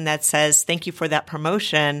conversation that says, thank you for that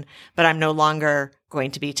promotion, but I'm no longer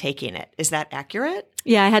going to be taking it. Is that accurate?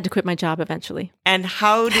 Yeah, I had to quit my job eventually. And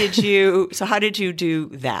how did you do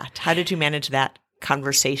that? How did you manage that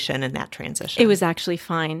conversation and that transition? It was actually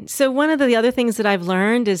fine. So one of the other things that I've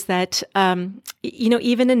learned is that,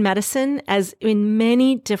 even in medicine, as in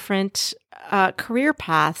many different career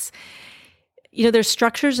paths, there's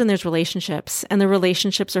structures and there's relationships, and the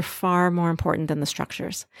relationships are far more important than the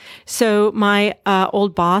structures. So my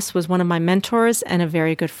old boss was one of my mentors and a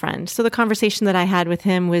very good friend. So the conversation that I had with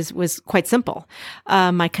him was quite simple.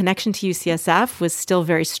 My connection to UCSF was still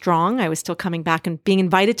very strong. I was still coming back and being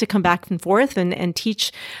invited to come back and forth and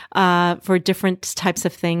teach for different types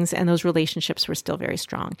of things, and those relationships were still very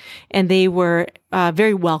strong. And they were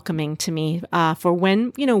very welcoming to me for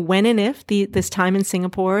when and if this time in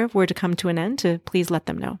Singapore were to come to an end, to please let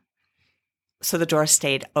them know. So the door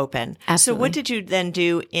stayed open. Absolutely. So what did you then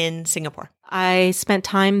do in Singapore? I spent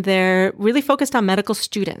time there really focused on medical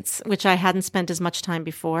students, which I hadn't spent as much time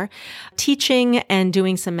before, teaching and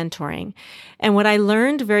doing some mentoring. And what I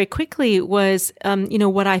learned very quickly was,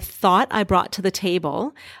 what I thought I brought to the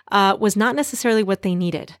table was not necessarily what they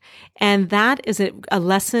needed. And that is a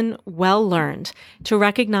lesson well learned, to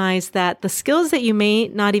recognize that the skills that you may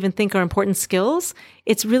not even think are important skills,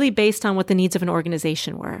 it's really based on what the needs of an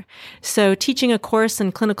organization were. So teaching a course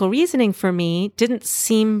in clinical reasoning for me didn't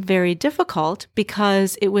seem very difficult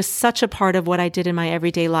because it was such a part of what I did in my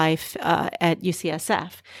everyday life at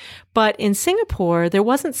UCSF. But in Singapore, there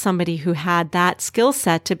wasn't somebody who had that skill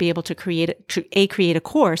set to be able to create a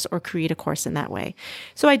course or create a course in that way.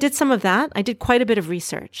 So I did some of that. I did quite a bit of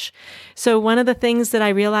research. So one of the things that I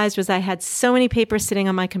realized was I had so many papers sitting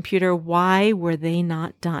on my computer. Why were they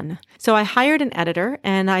not done? So I hired an editor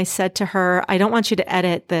and I said to her, I don't want you to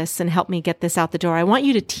edit this and help me get this out the door. I want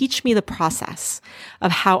you to teach me the process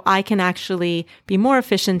of how I can actually be more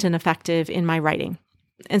efficient and effective in my writing.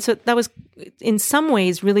 And so that was in some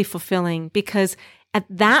ways really fulfilling, because at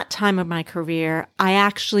that time of my career, I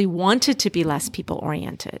actually wanted to be less people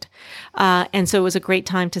oriented. And so it was a great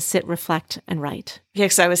time to sit, reflect, and write. Yeah,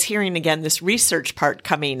 because I was hearing again this research part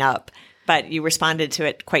coming up, but you responded to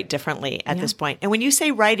it quite differently at this point. And when you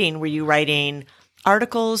say writing, were you writing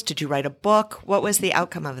articles? Did you write a book? What was the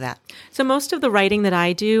outcome of that? So most of the writing that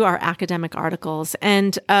I do are academic articles.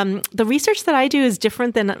 And the research that I do is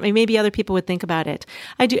different than maybe other people would think about it.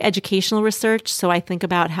 I do educational research. So I think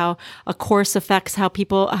about how a course affects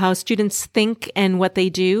how students think and what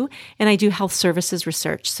they do. And I do health services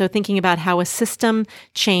research. So thinking about how a system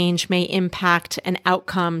change may impact an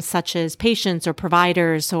outcome such as patients or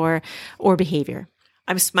providers or behavior.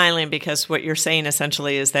 I'm smiling because what you're saying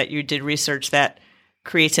essentially is that you did research that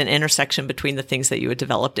creates an intersection between the things that you had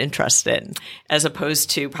developed interest in, as opposed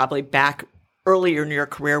to probably back earlier in your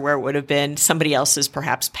career where it would have been somebody else's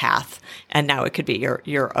perhaps path, and now it could be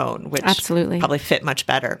your own, which absolutely probably fit much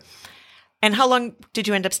better. And how long did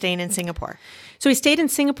you end up staying in Singapore? So we stayed in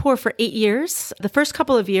Singapore for 8 years. The first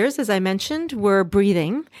couple of years, as I mentioned, were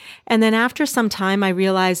breathing. And then after some time, I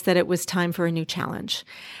realized that it was time for a new challenge.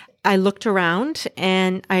 I looked around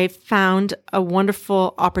and I found a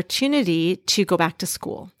wonderful opportunity to go back to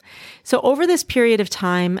school. So over this period of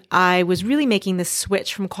time, I was really making this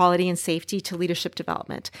switch from quality and safety to leadership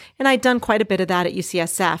development. And I'd done quite a bit of that at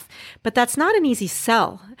UCSF, but that's not an easy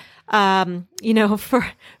sell, for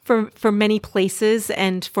many places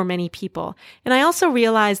and for many people. And I also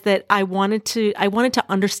realized that I wanted to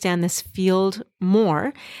understand this field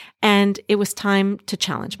more, and it was time to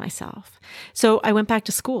challenge myself. So I went back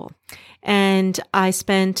to school. And I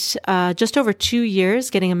spent just over 2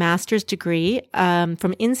 years getting a master's degree from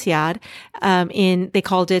INSEAD. They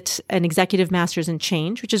called it an Executive Master's in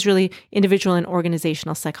Change, which is really individual and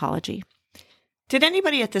organizational psychology. Did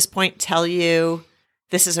anybody at this point tell you,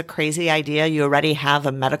 this is a crazy idea, you already have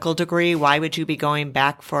a medical degree, why would you be going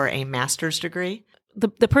back for a master's degree?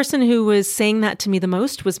 The person who was saying that to me the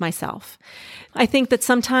most was myself. I think that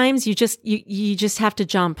sometimes you just have to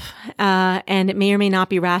jump, and it may or may not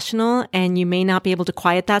be rational, and you may not be able to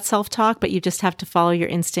quiet that self-talk, but you just have to follow your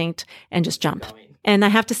instinct and just jump. And I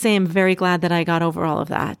have to say, I'm very glad that I got over all of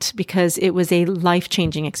that, because it was a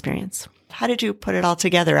life-changing experience. How did you put it all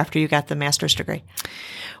together after you got the master's degree?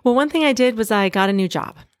 Well, one thing I did was I got a new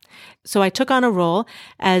job. So I took on a role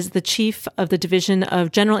as the chief of the Division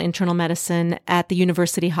of General Internal Medicine at the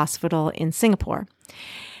University Hospital in Singapore.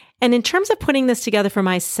 And in terms of putting this together for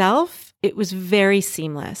myself, it was very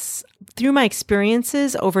seamless. Through my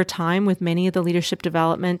experiences over time with many of the leadership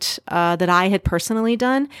development that I had personally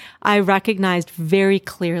done, I recognized very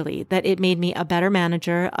clearly that it made me a better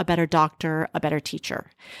manager, a better doctor, a better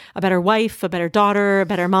teacher, a better wife, a better daughter, a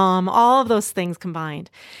better mom, all of those things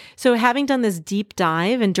combined. So having done this deep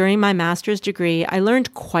dive and during my master's degree, I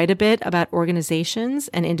learned quite a bit about organizations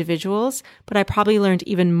and individuals, but I probably learned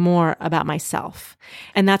even more about myself.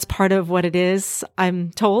 And that's part of what it is,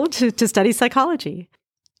 I'm told, to study psychology.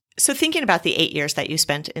 So thinking about the 8 years that you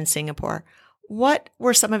spent in Singapore, what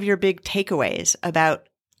were some of your big takeaways about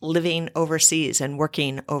living overseas and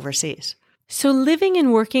working overseas? So living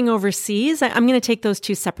and working overseas, I'm going to take those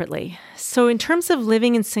two separately. So in terms of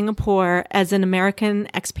living in Singapore as an American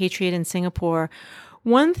expatriate in Singapore,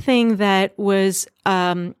 one thing that was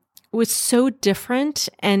so different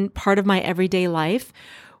and part of my everyday life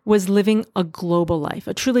was living a global life,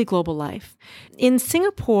 a truly global life. In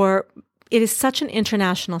Singapore, it is such an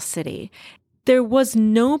international city. There was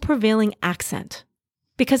no prevailing accent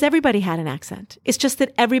because everybody had an accent. It's just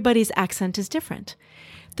that everybody's accent is different.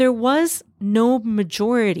 There was no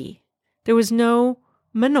majority. There was no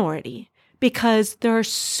minority because there are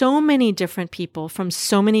so many different people from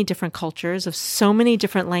so many different cultures of so many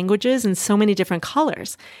different languages and so many different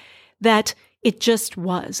colors that it just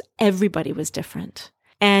was. Everybody was different.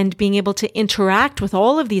 And being able to interact with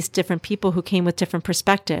all of these different people who came with different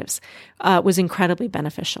perspectives was incredibly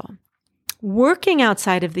beneficial. Working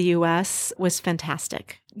outside of the U.S. was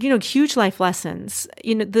fantastic. Huge life lessons.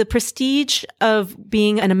 The prestige of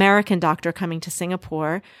being an American doctor coming to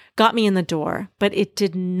Singapore got me in the door, but it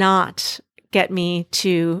did not get me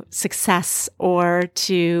to success or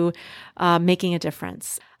to making a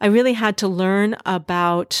difference. I really had to learn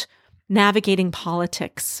about navigating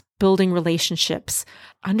politics, building relationships,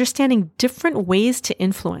 understanding different ways to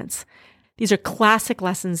influence. These are classic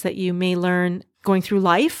lessons that you may learn going through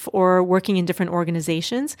life or working in different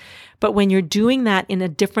organizations. But when you're doing that in a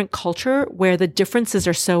different culture where the differences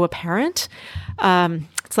are so apparent,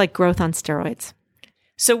 it's like growth on steroids.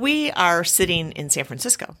 So we are sitting in San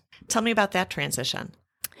Francisco. Tell me about that transition.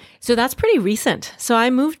 So that's pretty recent. So I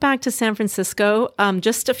moved back to San Francisco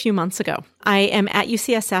just a few months ago. I am at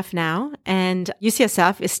UCSF now, and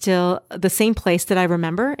UCSF is still the same place that I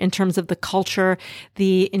remember in terms of the culture,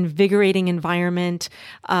 the invigorating environment,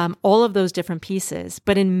 all of those different pieces.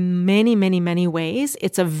 But in many, many, many ways,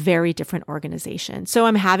 it's a very different organization. So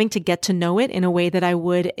I'm having to get to know it in a way that I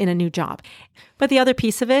would in a new job. But the other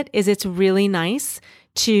piece of it is it's really nice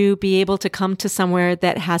to be able to come to somewhere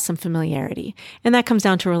that has some familiarity. And that comes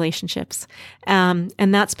down to relationships. And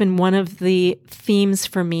that's been one of the themes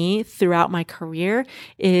for me throughout my career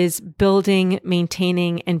is building,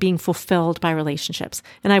 maintaining, and being fulfilled by relationships.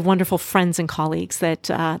 And I have wonderful friends and colleagues that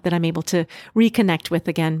I'm able to reconnect with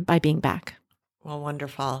again by being back. Well,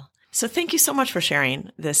 wonderful. So thank you so much for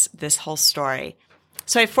sharing this whole story.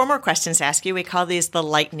 So I have 4 more questions to ask you. We call these the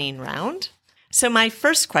lightning round. So my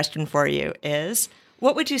first question for you is,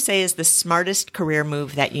 what would you say is the smartest career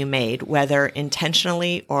move that you made, whether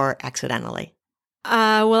intentionally or accidentally?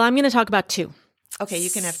 Well, I'm going to talk about 2. Okay, you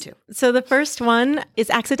can have 2. So the first one is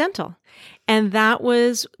accidental. And that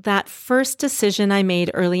was that first decision I made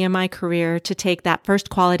early in my career to take that first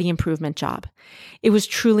quality improvement job. It was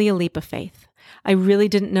truly a leap of faith. I really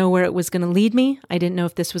didn't know where it was going to lead me. I didn't know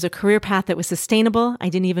if this was a career path that was sustainable. I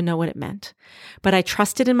didn't even know what it meant. But I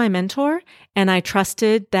trusted in my mentor, and I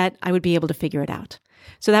trusted that I would be able to figure it out.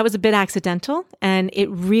 So that was a bit accidental, and it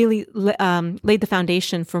really laid the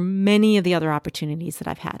foundation for many of the other opportunities that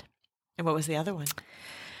I've had. And what was the other one?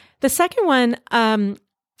 The second one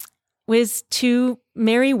was to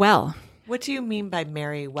marry well. What do you mean by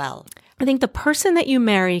marry well? I think the person that you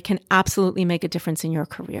marry can absolutely make a difference in your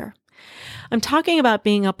career. I'm talking about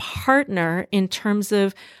being a partner in terms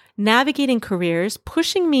of navigating careers,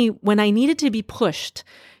 pushing me when I needed to be pushed,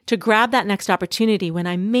 to grab that next opportunity when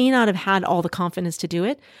I may not have had all the confidence to do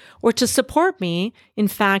it, or to support me, in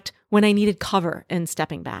fact, when I needed cover and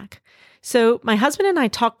stepping back. So my husband and I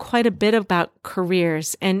talk quite a bit about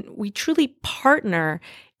careers, and we truly partner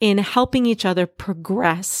in helping each other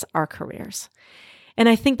progress our careers. And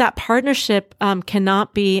I think that partnership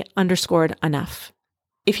cannot be underscored enough.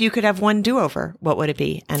 If you could have one do-over, what would it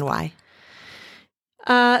be and why?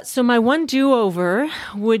 So my one do-over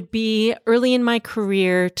would be early in my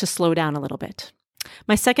career to slow down a little bit.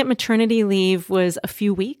 My second maternity leave was a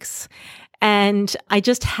few weeks, And I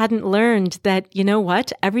just hadn't learned that, you know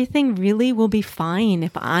what? Everything really will be fine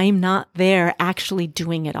if I'm not there actually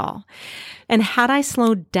doing it all. And had I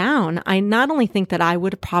slowed down, I not only think that I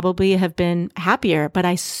would probably have been happier, but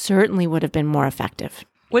I certainly would have been more effective.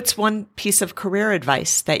 What's one piece of career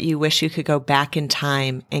advice that you wish you could go back in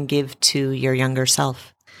time and give to your younger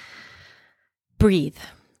self? Breathe.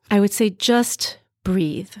 I would say just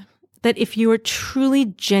breathe. That if you are truly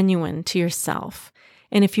genuine to yourself,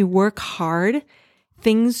 and if you work hard,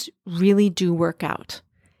 things really do work out.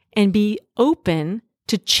 And be open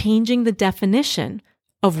to changing the definition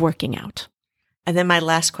of working out. And then my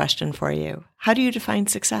last question for you. How do you define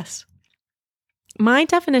success? My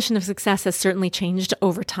definition of success has certainly changed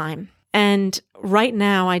over time. And right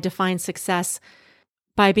now, I define success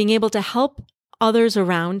by being able to help others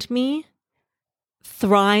around me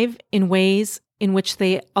thrive in ways in which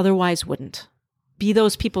they otherwise wouldn't. Be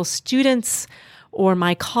those people students or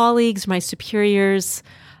my colleagues, my superiors,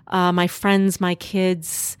 my friends, my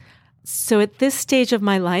kids. So at this stage of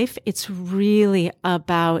my life, it's really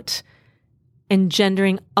about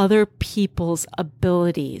engendering other people's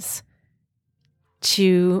abilities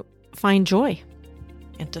to find joy.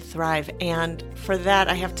 And to thrive. And for that,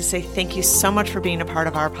 I have to say thank you so much for being a part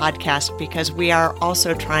of our podcast, because we are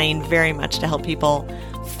also trying very much to help people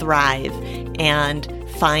thrive and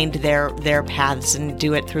find their paths, and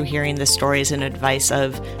do it through hearing the stories and advice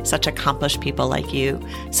of such accomplished people like you.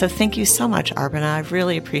 So thank you so much, Arpana. I've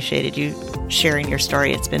really appreciated you sharing your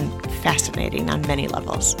story. It's been fascinating on many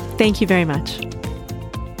levels. Thank you very much.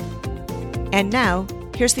 And now,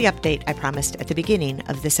 here's the update I promised at the beginning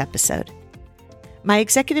of this episode. My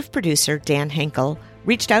executive producer, Dan Henkel,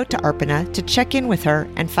 reached out to Arpana to check in with her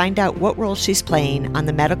and find out what role she's playing on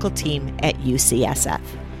the medical team at UCSF.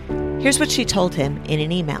 Here's what she told him in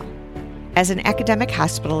an email. As an academic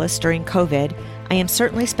hospitalist during COVID, I am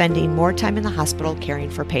certainly spending more time in the hospital caring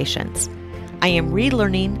for patients. I am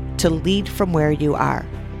relearning to lead from where you are.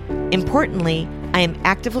 Importantly, I am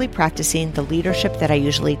actively practicing the leadership that I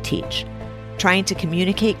usually teach, trying to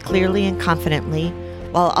communicate clearly and confidently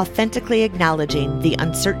while authentically acknowledging the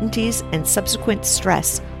uncertainties and subsequent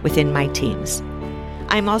stress within my teams.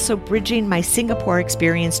 I'm also bridging my Singapore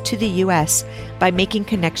experience to the U.S. by making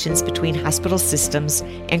connections between hospital systems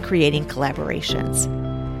and creating collaborations.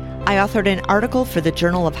 I authored an article for the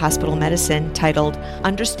Journal of Hospital Medicine titled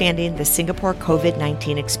Understanding the Singapore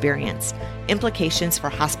COVID-19 Experience, Implications for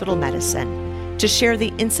Hospital Medicine, to share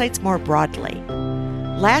the insights more broadly.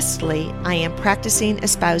 Lastly, I am practicing,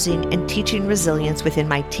 espousing, and teaching resilience within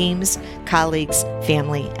my teams, colleagues,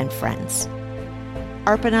 family, and friends.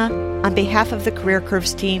 Arpana, on behalf of the Career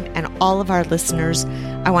Curves team and all of our listeners,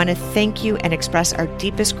 I want to thank you and express our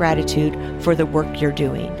deepest gratitude for the work you're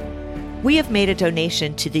doing. We have made a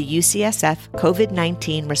donation to the UCSF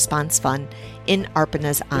COVID-19 Response Fund in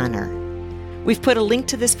Arpana's honor. We've put a link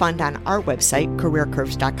to this fund on our website,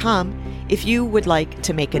 careercurves.com, if you would like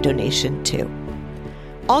to make a donation too.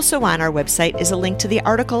 Also on our website is a link to the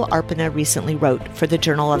article Arpana recently wrote for the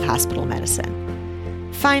Journal of Hospital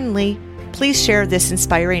Medicine. Finally, please share this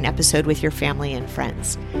inspiring episode with your family and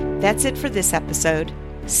friends. That's it for this episode.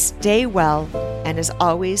 Stay well, and as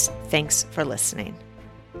always, thanks for listening.